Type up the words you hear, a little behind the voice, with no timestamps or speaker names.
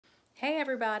Hey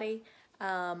everybody,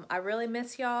 I really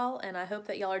miss y'all and I hope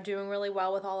that y'all are doing really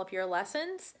well with all of your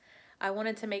lessons. I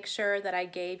wanted to make sure that I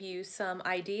gave you some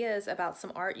ideas about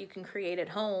some art you can create at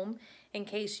home in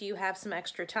case you have some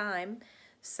extra time.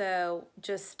 So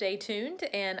just stay tuned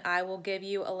and I will give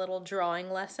you a little drawing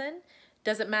lesson.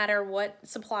 Doesn't matter what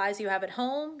supplies you have at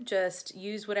home, just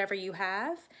use whatever you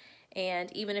have.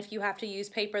 And even if you have to use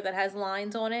paper that has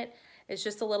lines on it, it's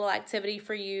just a little activity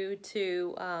for you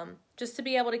to just to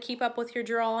be able to keep up with your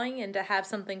drawing and to have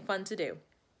something fun to do.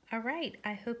 All right,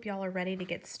 I hope y'all are ready to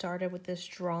get started with this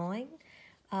drawing.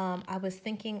 I was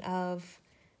thinking of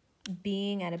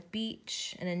being at a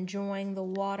beach and enjoying the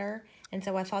water, and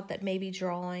so I thought that maybe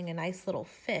drawing a nice little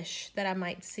fish that I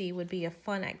might see would be a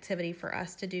fun activity for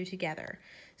us to do together.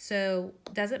 So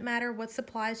doesn't matter what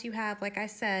supplies you have, like I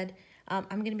said,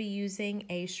 I'm going to be using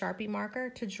a Sharpie marker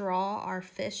to draw our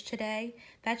fish today.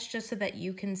 That's just so that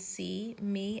you can see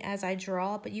me as I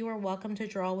draw, but you are welcome to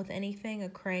draw with anything, a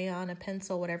crayon, a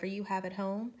pencil, whatever you have at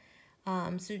home.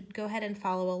 So go ahead and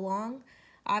follow along.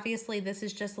 Obviously, this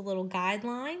is just a little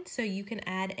guideline, so you can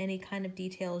add any kind of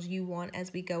details you want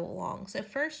as we go along. So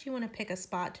first, you want to pick a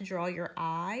spot to draw your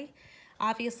eye.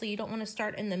 Obviously, you don't want to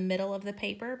start in the middle of the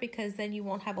paper because then you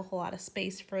won't have a whole lot of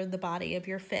space for the body of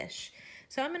your fish.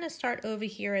 So I'm going to start over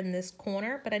here in this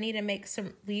corner, but I need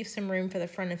to leave some room for the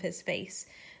front of his face.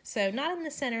 So not in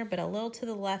the center, but a little to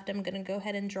the left, I'm going to go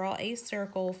ahead and draw a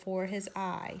circle for his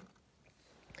eye.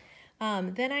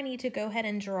 Then I need to go ahead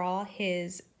and draw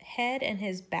his head and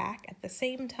his back at the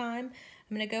same time.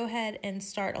 I'm going to go ahead and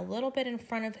start a little bit in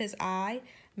front of his eye.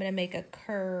 I'm going to make a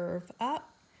curve up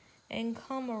and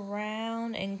come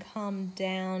around and come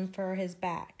down for his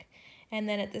back. And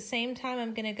then at the same time,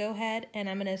 I'm going to go ahead and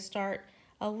I'm going to start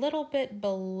a little bit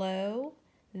below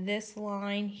this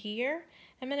line here.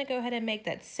 I'm going to go ahead and make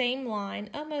that same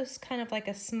line, almost kind of like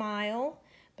a smile,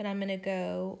 but I'm going to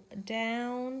go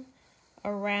down,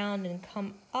 around, and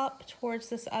come up towards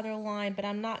this other line, but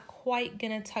I'm not quite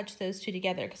going to touch those two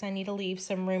together because I need to leave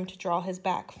some room to draw his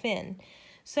back fin.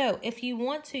 So if you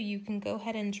want to, you can go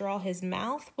ahead and draw his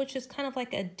mouth, which is kind of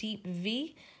like a deep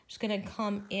V. I'm just going to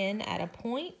come in at a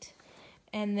point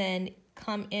and then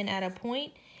come in at a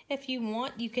point. If you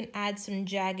want, you can add some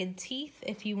jagged teeth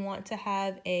if you want to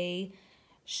have a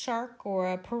shark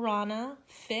or a piranha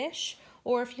fish.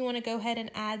 Or if you want to go ahead and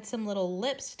add some little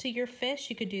lips to your fish,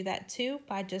 you could do that too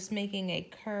by just making a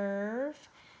curve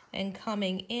and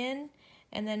coming in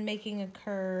and then making a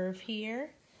curve here.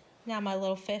 Now my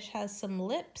little fish has some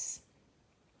lips.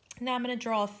 Now I'm going to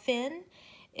draw a fin.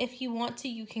 If you want to,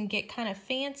 you can get kind of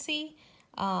fancy.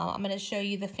 I'm going to show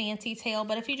you the fancy tail,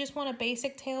 but if you just want a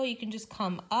basic tail, you can just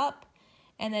come up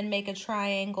and then make a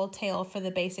triangle tail for the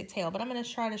basic tail. But I'm going to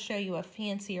try to show you a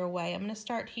fancier way. I'm going to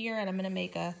start here and I'm going to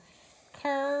make a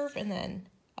curve and then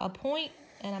a point,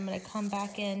 and I'm going to come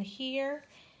back in here.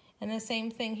 And the same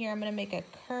thing here, I'm going to make a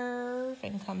curve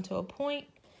and come to a point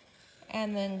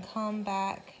and then come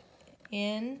back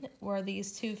in where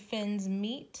these two fins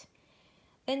meet.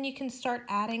 Then you can start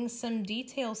adding some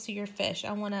details to your fish.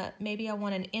 Maybe I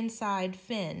want an inside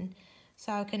fin.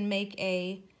 So I can make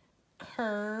a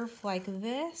curve like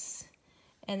this.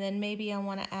 And then maybe I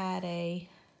want to add a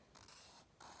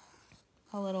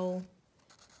little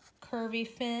curvy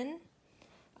fin.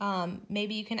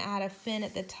 Maybe you can add a fin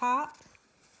at the top.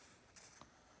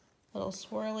 Little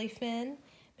swirly fin.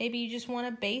 Maybe you just want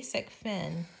a basic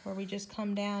fin where we just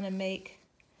come down and make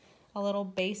a little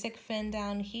basic fin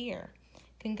down here.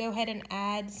 Can go ahead and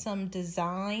add some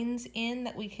designs in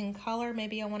that we can color.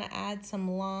 Maybe I want to add some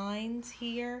lines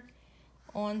here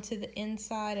onto the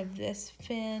inside of this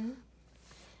fin.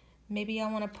 Maybe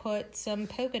I want to put some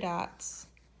polka dots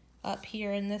up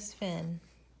here in this fin.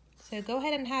 So go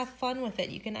ahead and have fun with it.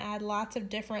 You can add lots of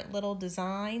different little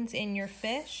designs in your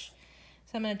fish.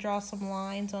 So I'm going to draw some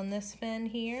lines on this fin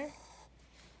here.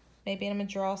 Maybe I'm going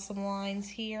to draw some lines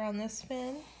here on this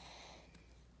fin.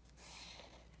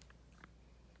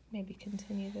 Maybe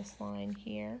continue this line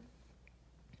here.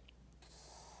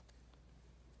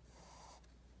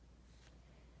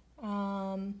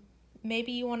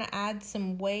 Maybe you want to add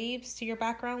some waves to your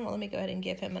background. Well, let me go ahead and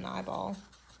give him an eyeball.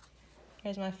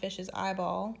 Here's my fish's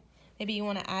eyeball. Maybe you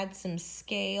want to add some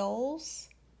scales.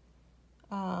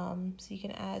 So you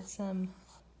can add some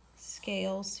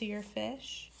scales to your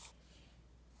fish.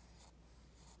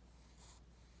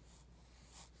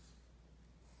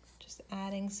 Just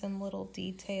adding some little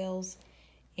details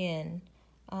in.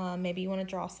 Maybe you want to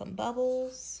draw some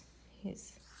bubbles.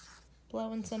 He's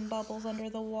blowing some bubbles under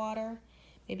the water.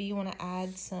 Maybe you want to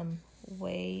add some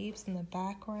waves in the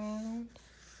background.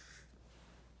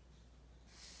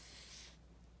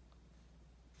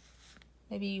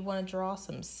 Maybe you want to draw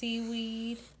some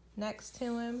seaweed next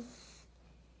to him.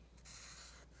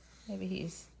 Maybe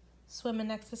he's swimming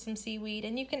next to some seaweed,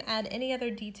 and you can add any other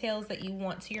details that you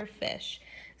want to your fish.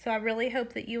 So I really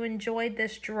hope that you enjoyed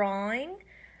this drawing,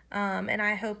 and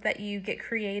I hope that you get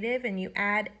creative and you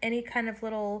add any kind of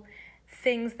little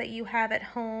things that you have at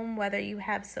home, whether you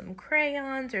have some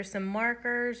crayons or some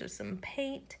markers or some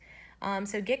paint.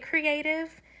 So get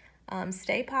creative,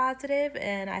 stay positive,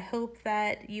 and I hope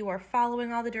that you are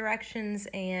following all the directions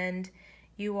and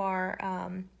you are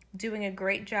doing a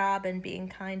great job and being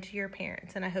kind to your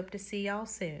parents. And I hope to see y'all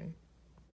soon.